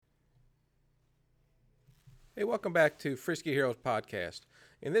Hey, welcome back to Frisky Heroes Podcast.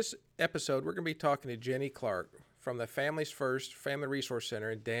 In this episode, we're going to be talking to Jenny Clark from the Families First Family Resource Center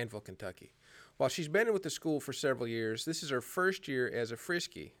in Danville, Kentucky. While she's been with the school for several years, this is her first year as a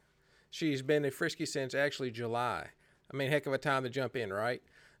Frisky. She's been a Frisky since actually July. I mean, heck of a time to jump in, right?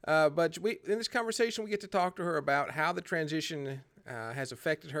 But in this conversation, we get to talk to her about how the transition has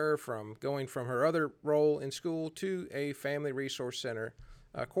affected her from going from her other role in school to a Family Resource Center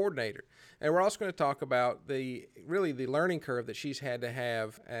coordinator. And we're also going to talk about the learning curve that she's had to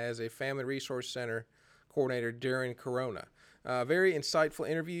have as a Family Resource Center coordinator during Corona. Very insightful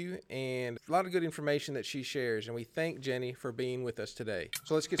interview and a lot of good information that she shares. And we thank Jenny for being with us today.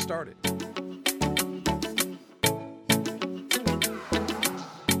 So let's get started.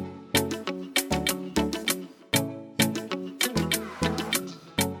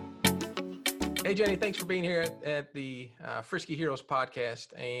 Hey, Jenny, thanks for being here at the Frisky Heroes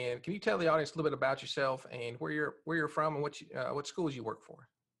podcast. And can you tell the audience a little bit about yourself and where you're from and what schools you work for?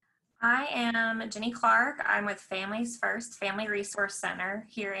 I am Jenny Clark. I'm with Families First Family Resource Center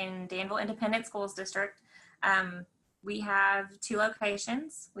here in Danville Independent Schools District. We have two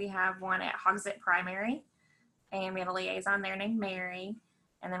locations. We have one at Hogsett Primary, and we have a liaison there named Mary.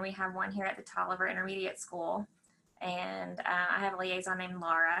 And then we have one here at the Tolliver Intermediate School, and I have a liaison named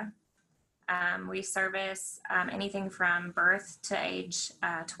Laura. We service anything from birth to age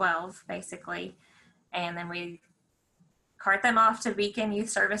 12, basically. And then we cart them off to Beacon Youth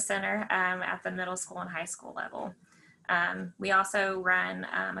Service Center at the middle school and high school level. We also run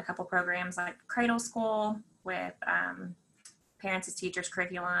a couple programs like Cradle School with parents as teachers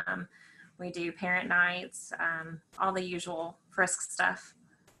curriculum. We do parent nights, all the usual Frisk stuff.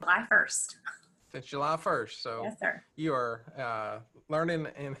 July 1st. Since July 1st. So Yes, sir. you are learning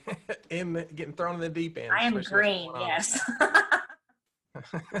and in getting thrown in the deep end. I am green, yes.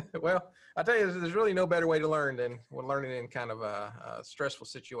 Well, I tell you, there's really no better way to learn than when learning in kind of a stressful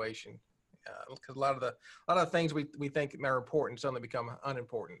situation. Because a lot of the things we think are important suddenly become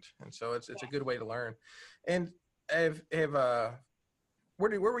unimportant, and so it's a good way to learn. And where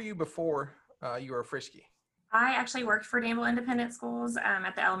were you before you were a Frisky? I actually worked for Danville Independent Schools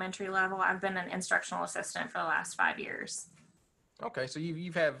at the elementary level. I've been an instructional assistant for the last 5 years. Okay, so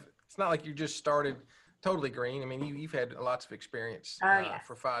it's not like you just started totally green. I mean, you've had lots of experience Yes.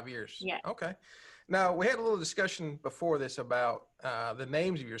 for 5 years. Yeah. Okay. Now, we had a little discussion before this about the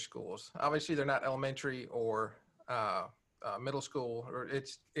names of your schools. Obviously, they're not elementary or middle school, or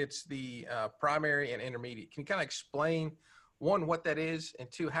it's the primary and intermediate. Can you kind of explain, one, what that is, and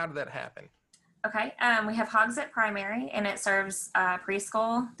two, how did that happen? Okay, we have Hogsett Primary, and it serves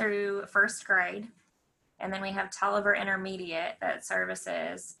preschool through first grade. And then we have Tolliver Intermediate that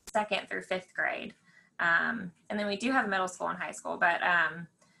services second through fifth grade. And then we do have middle school and high school. But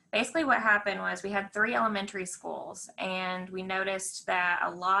basically what happened was we had 3 elementary schools, and we noticed that a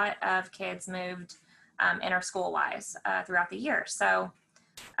lot of kids moved inter-school-wise throughout the year. So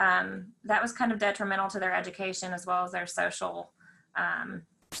that was kind of detrimental to their education as well as their social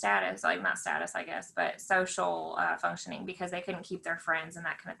status, like not status, I guess, but social functioning, because they couldn't keep their friends and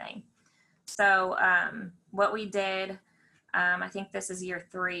that kind of thing. So what we did, I think this is year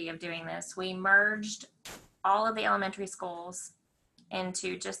 3 of doing this, we merged all of the elementary schools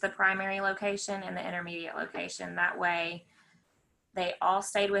into just the primary location and the intermediate location. That way they all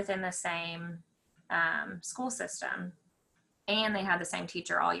stayed within the same school system, and they had the same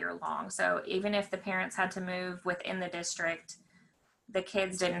teacher all year long. So even if the parents had to move within the district, the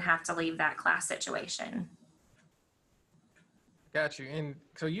kids didn't have to leave that class situation. Got you. And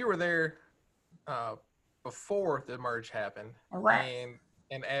so you were there before the merge happened,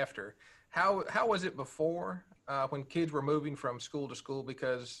 and after. How was it before when kids were moving from school to school?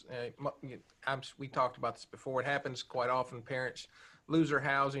 Because we talked about this before. It happens quite often. Parents lose their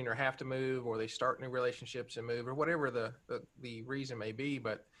housing or have to move, or they start new relationships and move, or whatever the reason may be.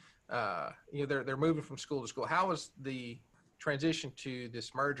 But they're moving from school to school. How was the transition to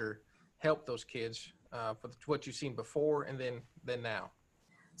this merger help those kids for what you've seen before and then now?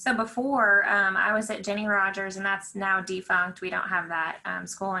 So before, I was at Jenny Rogers, and that's now defunct. We don't have that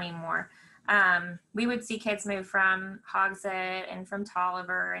school anymore. We would see kids move from Hogsett and from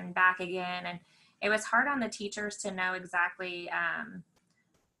Tolliver and back again, and it was hard on the teachers to know exactly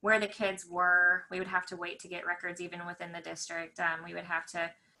where the kids were. We would have to wait to get records even within the district. We would have to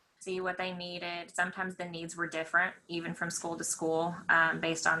see what they needed. Sometimes the needs were different, even from school to school,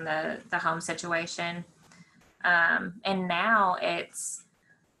 based on the home situation. And now it's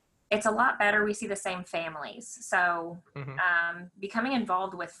a lot better. We see the same families. So becoming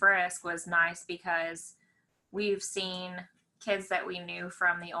involved with Frisk was nice because we've seen kids that we knew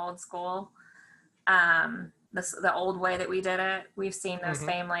from the old school the old way that we did it. We've seen those Mm-hmm.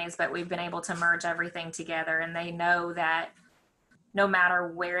 families, but we've been able to merge everything together, and they know that no matter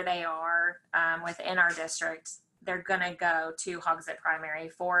where they are within our district, they're going to go to Hogsett Primary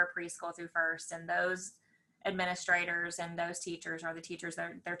for preschool through first, and those administrators and those teachers are the teachers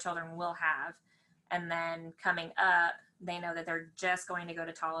that their children will have. And then coming up, they know that they're just going to go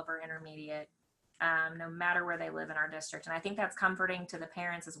to Tolliver Intermediate, no matter where they live in our district. And I think that's comforting to the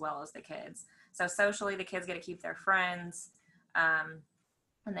parents as well as the kids. So socially, the kids get to keep their friends, and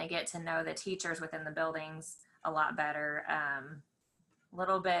they get to know the teachers within the buildings a lot better.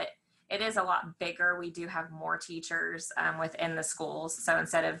 It is a lot bigger. We do have more teachers within the schools. So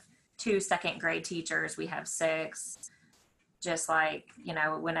instead of 2 second grade teachers, we have 6, just like,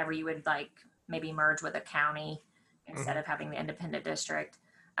 whenever you would like maybe merge with a county instead of having the independent district.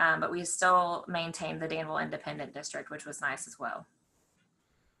 But we still maintain the Danville Independent District, which was nice as well.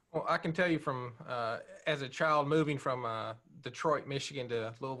 Well, I can tell you from as a child moving from Detroit, Michigan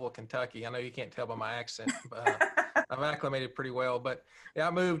to Louisville, Kentucky. I know you can't tell by my accent, but I've acclimated pretty well. But yeah,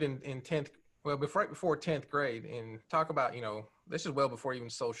 I moved in 10th, right before 10th grade, and talk about, this is well before even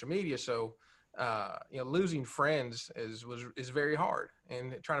social media. So, losing friends is very hard,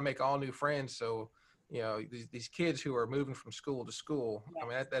 and trying to make all new friends. So, these kids who are moving from school to school, yes. I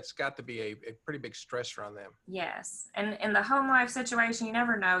mean, that's got to be a pretty big stressor on them. Yes. And in the home life situation, you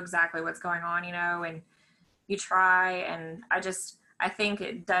never know exactly what's going on, and you try. And I think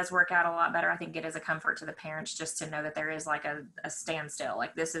it does work out a lot better. I think it is a comfort to the parents just to know that there is like a standstill.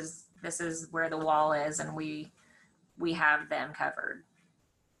 Like this is where the wall is, and we have them covered.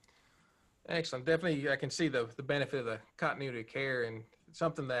 Excellent. Definitely, I can see the benefit of the continuity of care, and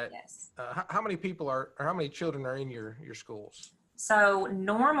something that, yes. How many people or how many children are in your schools? So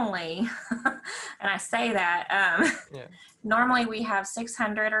normally, and I say that, normally we have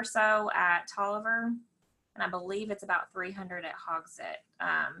 600 or so at Tolliver, and I believe it's about 300 at Hogsett,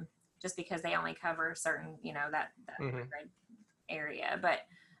 just because they only cover certain, that grade area. But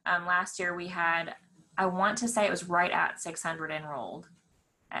last year we had, I want to say it was right at 600 enrolled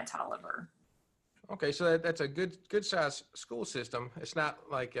at Tolliver. Okay, so that's a good size school system. It's not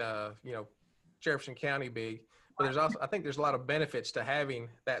like Jefferson County big, but I think there's a lot of benefits to having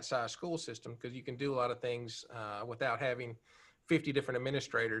that size school system, because you can do a lot of things without having 50 different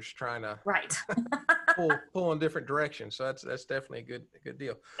administrators trying to pull in different directions. So that's definitely a good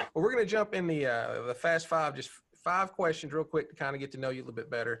deal. Well, we're going to jump in the Fast Five, just 5 questions real quick to kind of get to know you a little bit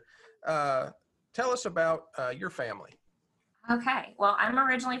better. Tell us about your family. Okay. Well, I'm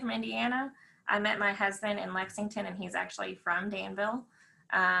originally from Indiana. I met my husband in Lexington, and he's actually from Danville.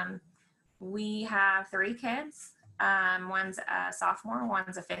 We have 3 kids. One's a sophomore,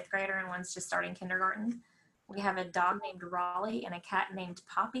 one's a 5th grader, and one's just starting kindergarten. We have a dog named Raleigh, and a cat named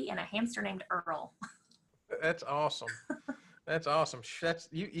Poppy, and a hamster named Earl. That's awesome. That's awesome. That's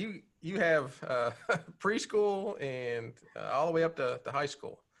you have preschool and all the way up to high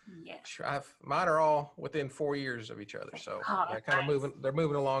school. Yes. Mine are all within 4 years of each other, so they're kind of moving. They're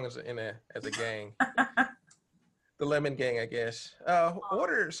moving along as a gang, the Lemon Gang, I guess. What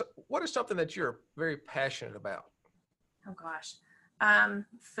is something that you're very passionate about? Oh gosh,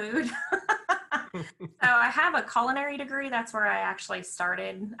 food. So I have a culinary degree. That's where I actually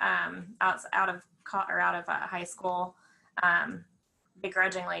started out of high school.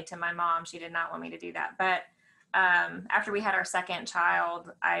 Begrudgingly to my mom, she did not want me to do that, but. After we had our second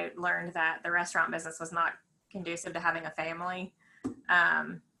child, I learned that the restaurant business was not conducive to having a family.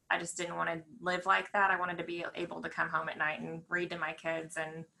 I just didn't want to live like that. I wanted to be able to come home at night and read to my kids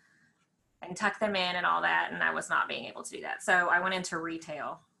and tuck them in and all that. And I was not being able to do that. So I went into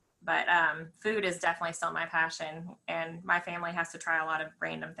retail, but food is definitely still my passion, and my family has to try a lot of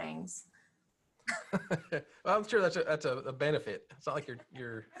random things. Well, I'm sure that's a benefit. It's not like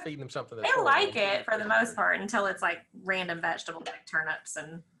you're feeding them something. They like it for the most part until it's like random vegetables like turnips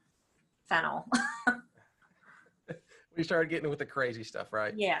and fennel. We started getting with the crazy stuff,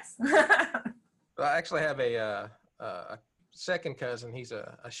 right? Yes. I actually have a second cousin. He's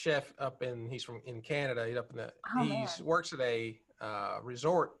a chef he's from Canada. He's works at a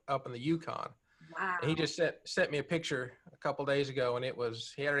resort up in the Yukon. Wow. And he just sent me a picture a couple days ago, and he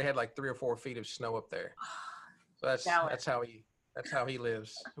already had like 3 or 4 feet of snow up there. So that's how he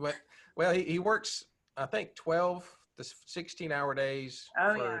lives. Well, he works, I think 12 to 16-hour days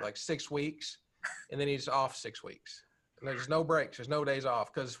for like 6 weeks, and then he's off 6 weeks. And there's no breaks. There's no days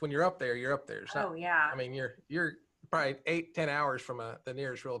off, because when you're up there, you're up there. So, I mean, you're probably 8-10 hours from the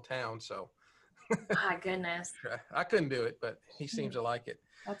nearest real town. So. My goodness. I couldn't do it, but he seems to like it.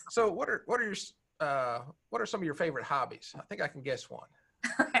 That's cool. So what are some of your favorite hobbies? I think I can guess one.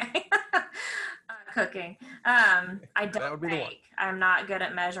 Okay. cooking. I That don't would be the one. bake. I'm not good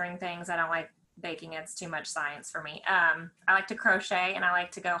at measuring things. I don't like baking. It's too much science for me. I like to crochet and I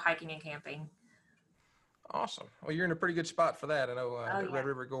like to go hiking and camping. Awesome. Well, you're in a pretty good spot for that. I know Oh the Red yeah.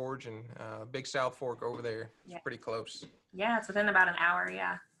 River Gorge and Big South Fork over there. It's Yeah. pretty close. Yeah, it's within about an hour.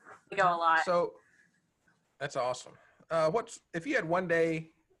 Yeah. We go a lot. So that's awesome. What's if you had one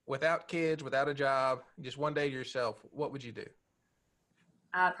day without kids, without a job, just one day to yourself, what would you do?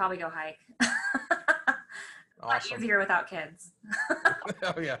 Probably go hike. A lot Awesome. easier without kids.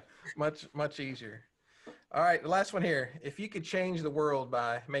 Oh yeah, much easier. All right, the last one here. If you could change the world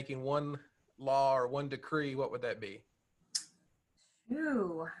by making one law or one decree, what would that be?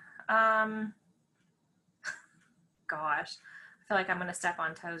 Ooh. Gosh. I feel like I'm gonna step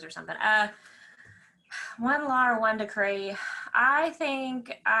on toes or something. One law or one decree. I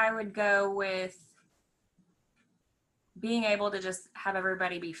think I would go with being able to just have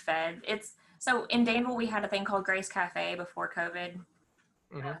everybody be fed. It's so in Danville we had a thing called Grace Cafe before COVID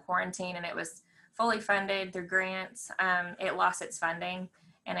quarantine, and it was fully funded through grants. It lost its funding,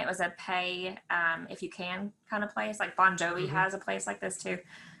 and it was a pay if you can kind of place. Like Bon Jovi has a place like this too,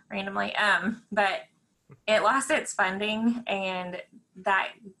 randomly. But it lost its funding, and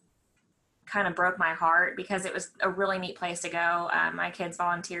that kind of broke my heart because it was a really neat place to go. My kids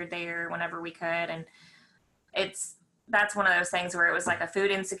volunteered there whenever we could, and that's one of those things where it was like a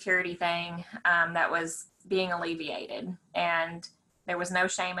food insecurity thing that was being alleviated, and there was no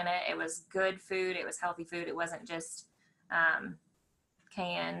shame in it. It was good food. It was healthy food. It wasn't just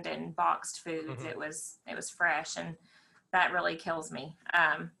canned and boxed foods. It was fresh, and that really kills me.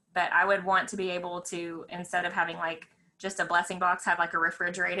 But I would want to be able to, instead of having like just a blessing box, have like a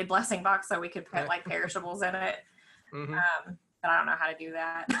refrigerated blessing box so we could put like perishables in it. But I don't know how to do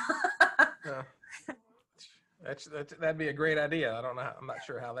that. That'd be a great idea. I don't know. I'm not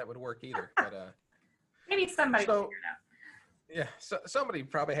sure how that would work either. But maybe somebody will figure it out. Yeah, so somebody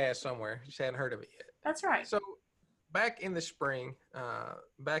probably has somewhere. Just hadn't heard of it yet. That's right. So back in the spring,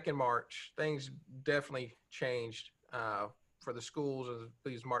 back in March, things definitely changed for the schools. It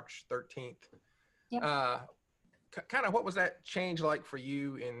was March 13th. Yep. Kind of what was that change like for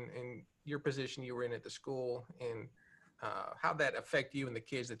you in your position you were in at the school, and how'd that affect you and the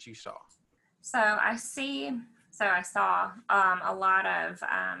kids that you saw? So I saw a lot of,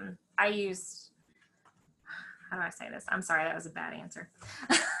 I used, how do I say this? I'm sorry, that was a bad answer.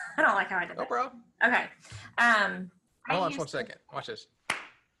 I don't like how I did that. No problem. Okay. Hold on 1 second. Watch this.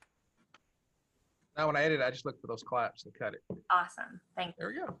 Now when I edit, I just look for those claps and cut it. Awesome. Thank you. There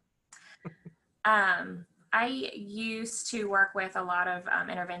we go. I used to work with a lot of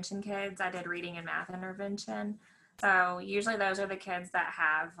intervention kids. I did reading and math intervention. So usually those are the kids that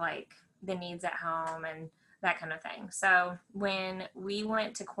have like the needs at home and that kind of thing. So when we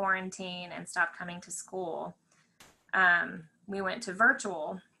went to quarantine and stopped coming to school, we went to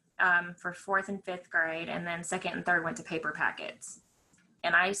virtual for 4th and 5th grade, and then 2nd and 3rd went to paper packets.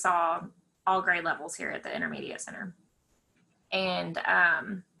 And I saw all grade levels here at the Intermediate Center. And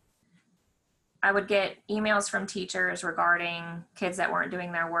I would get emails from teachers regarding kids that weren't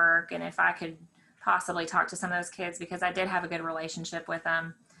doing their work, and if I could possibly talk to some of those kids, because I did have a good relationship with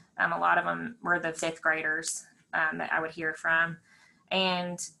them. A lot of them were the 5th graders that I would hear from.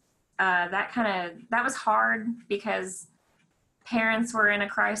 And that was hard because parents were in a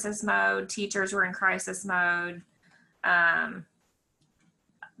crisis mode, teachers were in crisis mode. The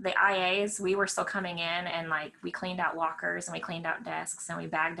IAs, we were still coming in, and like we cleaned out lockers and we cleaned out desks and we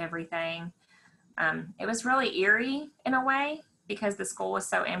bagged everything. It was really eerie in a way because the school was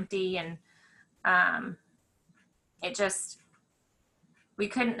so empty, and we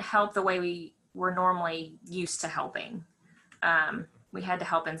couldn't help the way we were normally used to helping. We had to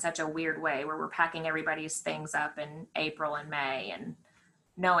help in such a weird way where we're packing everybody's things up in April and May and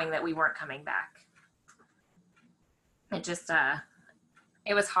knowing that we weren't coming back.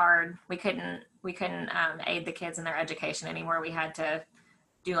 It was hard. We couldn't aid the kids in their education anymore. We had to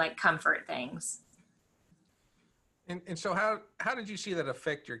do like comfort things. And so how did you see that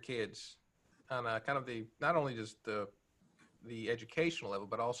affect your kids on kind of not only just the educational level,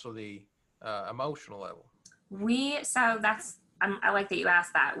 but also the emotional level? I like that you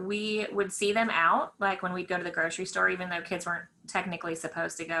asked that. We would see them out, like when we'd go to the grocery store, even though kids weren't technically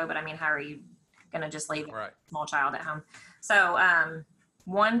supposed to go, but I mean, how are you going to just leave a small child at home? So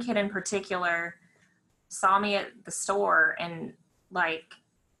one kid in particular saw me at the store, and like,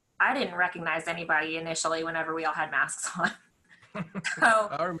 I didn't recognize anybody initially whenever we all had masks on. So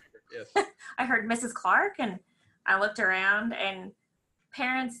I remember, yes. I heard Mrs. Clark, and I looked around, and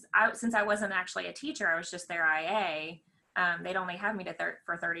parents, since I wasn't actually a teacher, I was just their IA, they'd only have me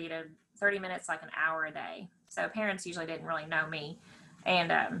for 30 minutes, like an hour a day. So parents usually didn't really know me.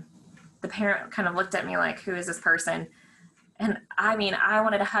 And the parent kind of looked at me like, who is this person? And I mean, I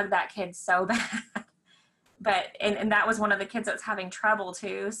wanted to hug that kid so bad. But, and that was one of the kids that was having trouble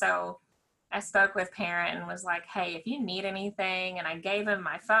too. So I spoke with parent and was like, hey, if you need anything, and I gave him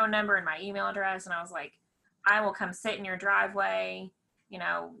my phone number and my email address, and I was like, I will come sit in your driveway. You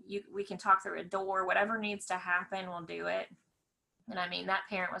know, we can talk through a door, whatever needs to happen, we'll do it. And I mean, that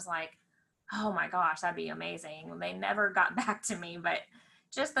parent was like, oh my gosh, that'd be amazing. They never got back to me, but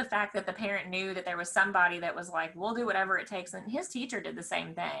just the fact that the parent knew that there was somebody that was like, we'll do whatever it takes. And his teacher did the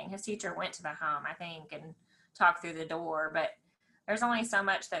same thing. His teacher went to the home, I think, and talked through the door. But there's only so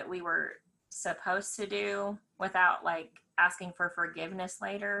much that we were supposed to do without like asking for forgiveness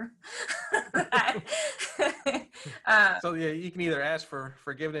later. So yeah, you can either ask for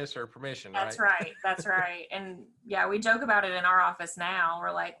forgiveness or permission. That's right. right. That's right. And yeah, we joke about it in our office now.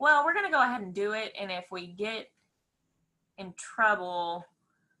 We're like, well, we're going to go ahead and do it. And if we get in trouble,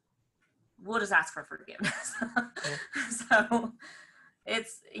 we'll just ask for forgiveness. So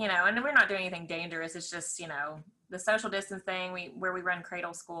it's, you know, and we're not doing anything dangerous. It's just, you know, the social distance thing, where we run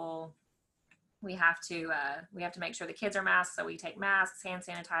cradle school, we have to make sure the kids are masked. So we take masks, hand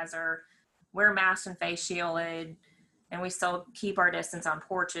sanitizer, wear masks and face shielded, and we still keep our distance on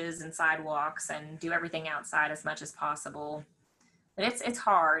porches and sidewalks and do everything outside as much as possible. But it's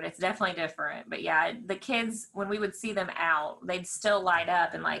hard. It's definitely different. But yeah, the kids, when we would see them out, they'd still light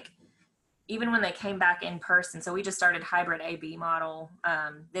up. And like, even when they came back in person, so we just started hybrid AB model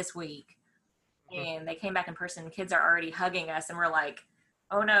this week, and they came back in person, kids are already hugging us, and we're like,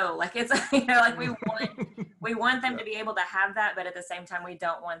 oh no, like it's, you know, like we want them to be able to have that, but at the same time, we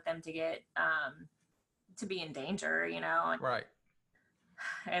don't want them to get, to be in danger, you know? Right.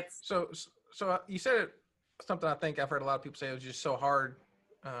 It's So you said it, something I think I've heard a lot of people say, it was just so hard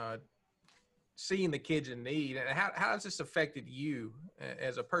seeing the kids in need. And how has this affected you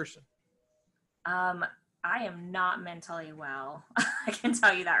as a person? I am not mentally well. I can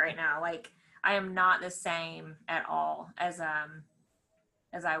tell you that right now. Like, I am not the same at all as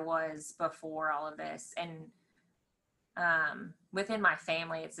I was before all of this. And within my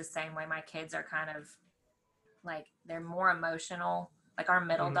family, it's the same way. My kids are kind of like, they're more emotional. Like, our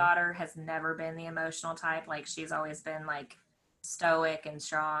middle daughter has never been the emotional type. Like, she's always been like stoic and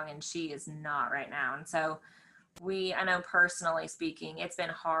strong, and she is not right now. And so I know personally speaking, it's been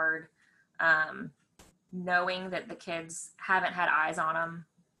hard knowing that the kids haven't had eyes on them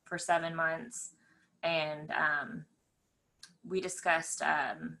for 7 months. And we discussed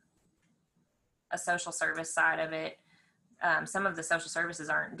a social service side of it. Some of the social services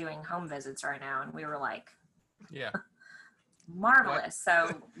aren't doing home visits right now. And we were like, yeah, marvelous.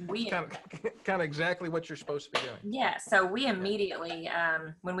 So we kind of exactly what you're supposed to be doing. Yeah. So we immediately,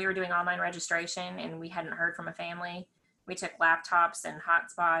 when we were doing online registration and we hadn't heard from a family, we took laptops and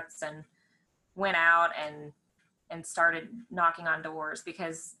hotspots and went out and started knocking on doors,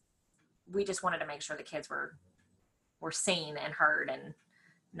 because we just wanted to make sure the kids were seen and heard and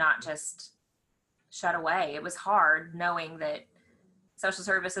not just shut away. It was hard knowing that social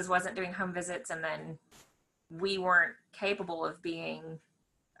services wasn't doing home visits, and then we weren't capable of being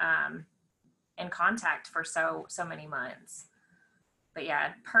in contact for so many months. But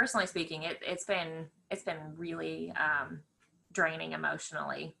yeah, personally speaking, it's been really draining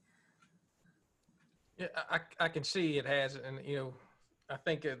emotionally. Yeah, I can see it has, and you know, I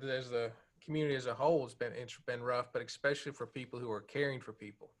think as the community as a whole, it's been rough, but especially for people who are caring for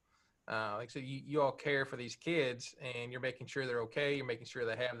people. Like I said, you all care for these kids, and you're making sure they're okay. You're making sure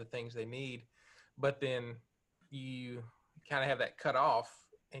they have the things they need, but then you kind of have that cut off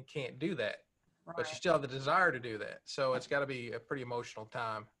and can't do that. Right. But you still have the desire to do that. So it's got to be a pretty emotional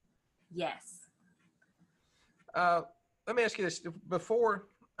time. Yes. Let me ask you this: before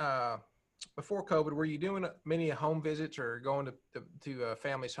COVID, were you doing many home visits or going to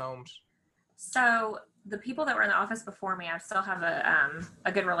families' homes? So the people that were in the office before me, I still have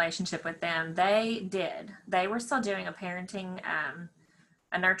a good relationship with them. They were still doing a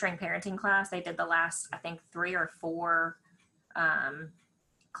nurturing parenting class. They did the last, I think, 3 or 4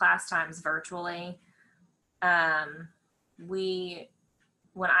 class times virtually.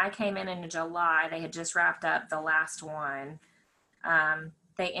 When I came in July, they had just wrapped up the last one.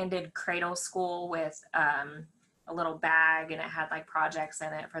 They ended cradle school with a little bag, and it had like projects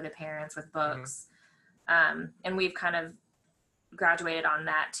in it for the parents with books. And we've kind of graduated on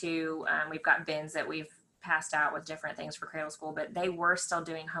that too. We've got bins that we've passed out with different things for cradle school, but they were still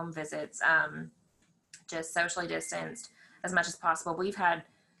doing home visits, just socially distanced as much as possible. We've had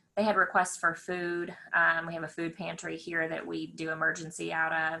they had requests for food. We have a food pantry here that we do emergency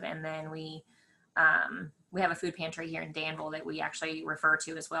out of, and then we have a food pantry here in Danville that we actually refer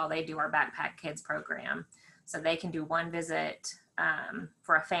to as well. They do our Backpack Kids program, so they can do one visit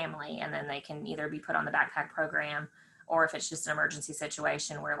for a family, and then they can either be put on the backpack program, or if it's just an emergency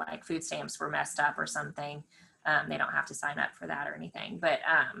situation where like food stamps were messed up or something, they don't have to sign up for that or anything. But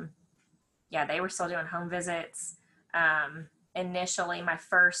yeah, they were still doing home visits. Initially, I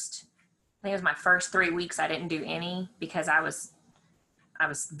think it was my first 3 weeks, I didn't do any because I was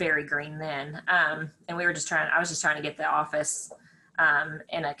very green then. And I was just trying to get the office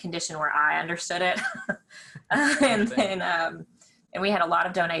in a condition where I understood it. And we had a lot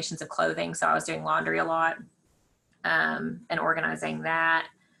of donations of clothing. So I was doing laundry a lot and organizing that.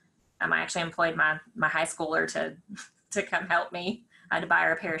 I actually employed my high schooler to come help me. I had to buy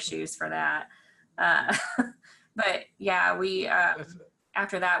her a pair of shoes for that. But yeah,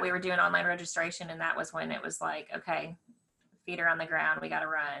 after that, we were doing online registration, and that was when it was like, okay, feet are on the ground, we got to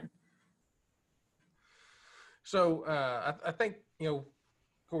run. So I think, of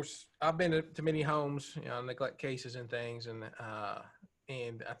course, I've been to many homes, neglect cases and things. And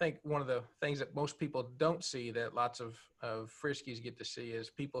I think one of the things that most people don't see that lots of Friskies get to see is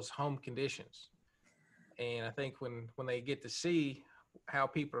people's home conditions. And I think when they get to see how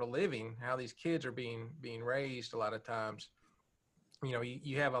people are living, how these kids are being raised, a lot of times,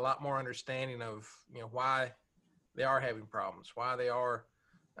 you have a lot more understanding of, why they are having problems, why they are,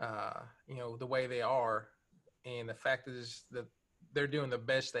 the way they are. And the fact is that they're doing the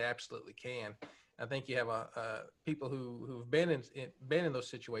best they absolutely can. I think you have people who've been in those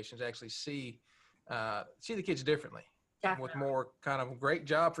situations actually see the kids differently. Definitely. With more kind of great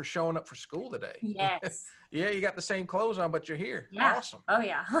job for showing up for school today. Yes. Yeah, you got the same clothes on, but you're here. Yeah. Awesome. Oh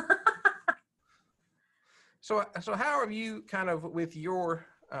yeah. So how are you kind of with your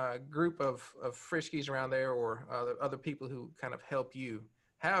group of Friskies around there, or other people who kind of help you?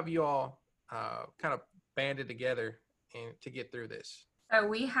 How have you all kind of banded together and to get through this? So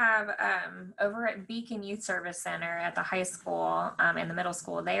we have over at Beacon Youth Service Center at the high school and the middle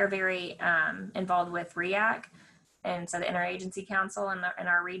school, they are very involved with REAC, and so the Interagency Council in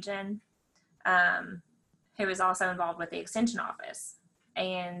our region, who is also involved with the Extension Office.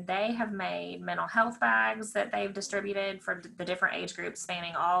 And they have made mental health bags that they've distributed for the different age groups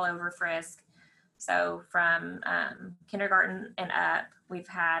spanning all over Frisk. So from kindergarten and up, we've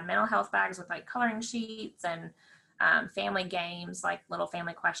had mental health bags with like coloring sheets and family games, like little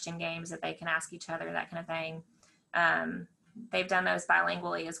family question games that they can ask each other, that kind of thing. They've done those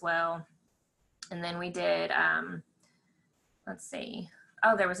bilingually as well. And then we did, let's see.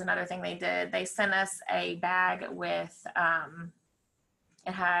 Oh, there was another thing they did. They sent us a bag with,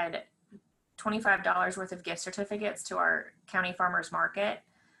 it had $25 worth of gift certificates to our county farmers market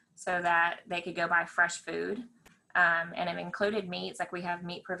so that they could go buy fresh food. And it included meats, like we have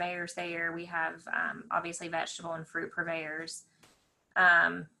meat purveyors there. We have obviously vegetable and fruit purveyors,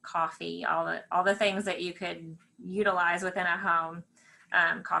 coffee, all the things that you could utilize within a home.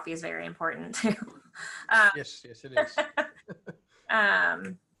 Coffee is very important too. Yes, it is.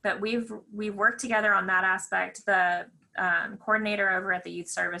 But we've worked together on that aspect. The coordinator over at the Youth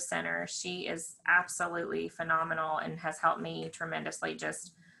Service Center, she is absolutely phenomenal and has helped me tremendously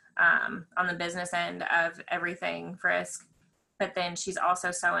just on the business end of everything Frisk. But then she's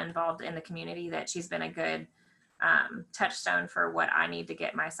also so involved in the community that she's been a good touchstone for what I need to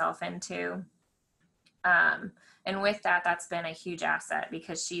get myself into. And with that, that's been a huge asset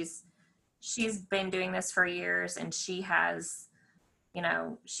because she's been doing this for years, and she has,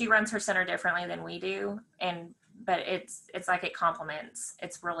 she runs her center differently than we do. But it's like it complements.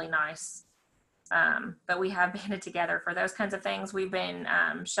 It's really nice. But we have banded together for those kinds of things. We've been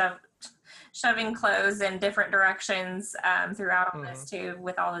shoving clothes in different directions throughout all this too,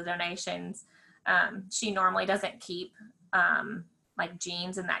 with all the donations. She normally doesn't keep like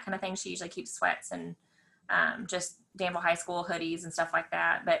jeans and that kind of thing. She usually keeps sweats and just Danville High School hoodies and stuff like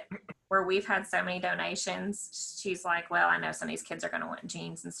that. But where we've had so many donations, she's like, well, I know some of these kids are going to want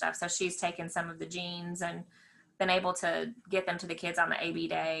jeans and stuff. So she's taken some of the jeans and been able to get them to the kids on the AB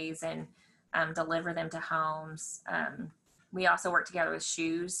days and deliver them to homes. We also work together with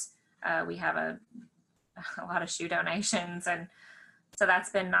shoes. We have a lot of shoe donations, and so that's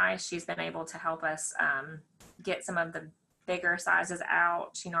been nice. She's been able to help us get some of the bigger sizes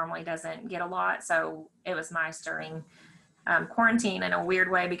out. She normally doesn't get a lot, so it was nice during quarantine in a weird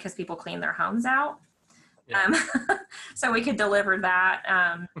way because people clean their homes out. Yeah. So we could deliver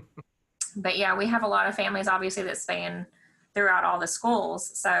that. But yeah, we have a lot of families obviously that span throughout all the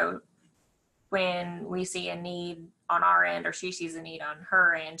schools. So when we see a need on our end or she sees a need on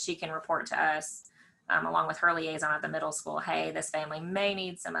her end, she can report to us along with her liaison at the middle school, hey, this family may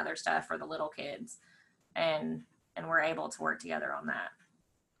need some other stuff for the little kids. And we're able to work together on that.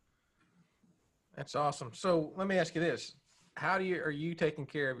 That's awesome. So let me ask you this. Are you taking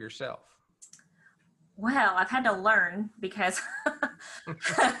care of yourself? Well, I've had to learn because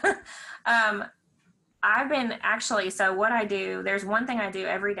I've been so what I do, there's one thing I do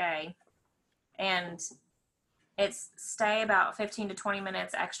every day, and it's stay about 15 to 20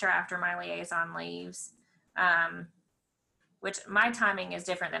 minutes extra after my liaison leaves, which my timing is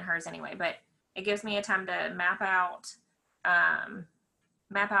different than hers anyway, but it gives me a time to map out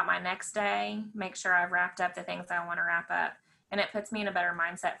my next day, make sure I've wrapped up the things I want to wrap up, and it puts me in a better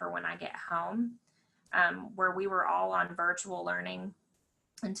mindset for when I get home. Where we were all on virtual learning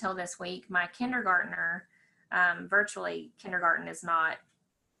until this week. My kindergartner, virtually kindergarten is not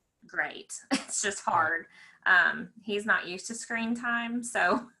great. It's just hard. He's not used to screen time.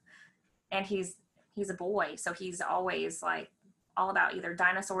 So, and he's a boy. So he's always like all about either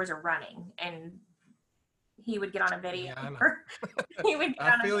dinosaurs or running. And he would get on a video. He would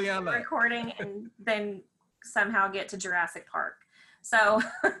get on a video recording and then somehow get to Jurassic Park. So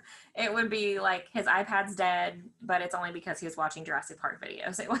it would be like his iPad's dead, but it's only because he was watching Jurassic Park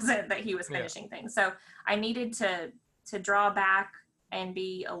videos. It wasn't that he was finishing things. So I needed to draw back and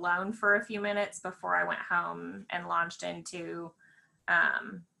be alone for a few minutes before I went home and launched into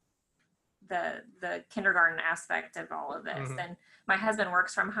the kindergarten aspect of all of this. Mm-hmm. And my husband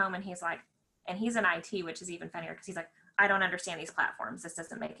works from home, and he's in IT, which is even funnier because he's like, I don't understand these platforms. This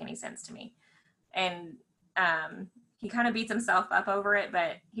doesn't make any sense to me. And he kind of beats himself up over it,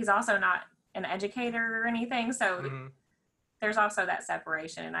 but he's also not an educator or anything. So there's also that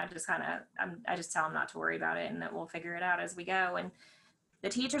separation. And I just tell him not to worry about it and that we'll figure it out as we go. And the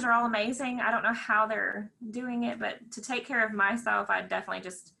teachers are all amazing. I don't know how they're doing it, but to take care of myself, I definitely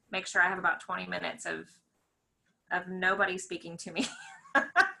just make sure I have about 20 minutes of nobody speaking to me.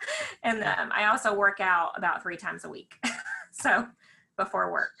 And I also work out about 3 times a week. So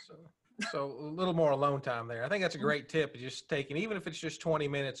before work. So a little more alone time there. I think that's a great tip. Just taking, even if it's just 20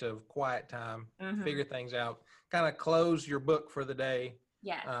 minutes of quiet time, figure things out, kind of close your book for the day.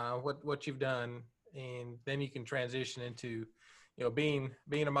 Yeah. What you've done, and then you can transition into, being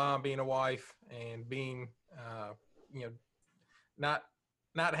a mom, being a wife, and being, not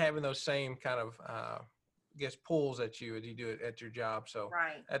having those same kind of, pulls at you as you do it at your job. So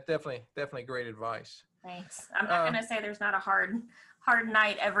right. That's definitely great advice. Thanks. I'm not going to say there's not a hard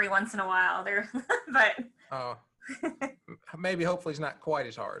night every once in a while there, but maybe hopefully it's not quite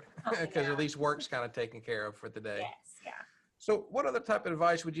as hard because at least work's kind of taken care of for the day. Yes. Yeah. So what other type of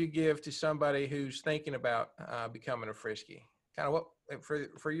advice would you give to somebody who's thinking about becoming a Frisky? Kind of what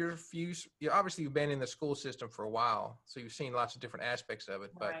for your views, obviously you've been in the school system for a while, so you've seen lots of different aspects of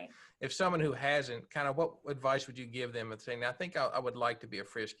it, but if someone who hasn't, kind of what advice would you give them and saying, I think I would like to be a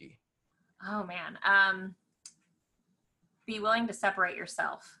Frisky? Oh man. Be willing to separate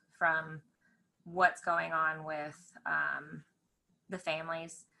yourself from what's going on with the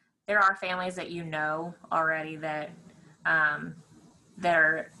families. There are families that already that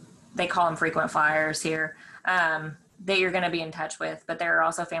they call them frequent flyers here, that you're going to be in touch with, but there are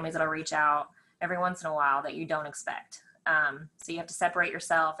also families that'll reach out every once in a while that you don't expect. So you have to separate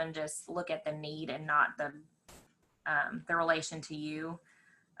yourself and just look at the need and not the relation to you.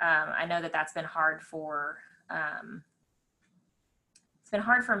 I know that's been hard for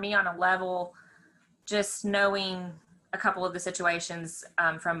me on a level, just knowing a couple of the situations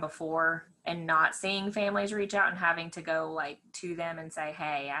from before and not seeing families reach out and having to go to them and say,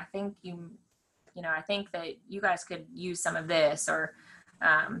 hey, I think I think that you guys could use some of this, or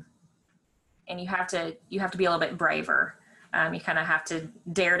and you have to be a little bit braver. You kind of have to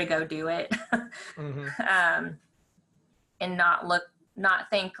dare to go do it. And not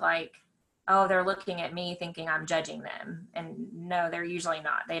think like, oh, they're looking at me thinking I'm judging them. And no, they're usually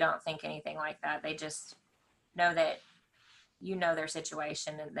not. They don't think anything like that. They just know that their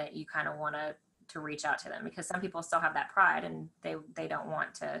situation and that you kind of want to reach out to them, because some people still have that pride and they don't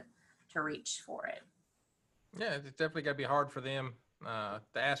want to reach for it. Yeah, it's definitely got to be hard for them to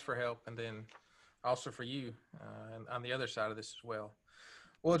ask for help, and then also for you and on the other side of this as well.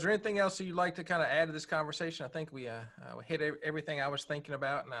 Well, is there anything else that you'd like to kind of add to this conversation? I think we hit everything I was thinking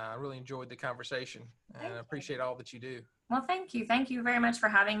about, and I really enjoyed the conversation, and I appreciate all that you do. Well, thank you. Thank you very much for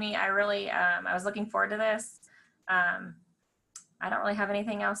having me. I really, I was looking forward to this. I don't really have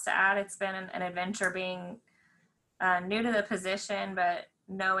anything else to add. It's been an adventure being new to the position, but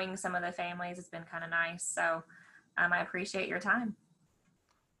knowing some of the families has been kind of nice. So I appreciate your time.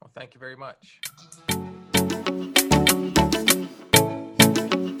 Well, thank you very much.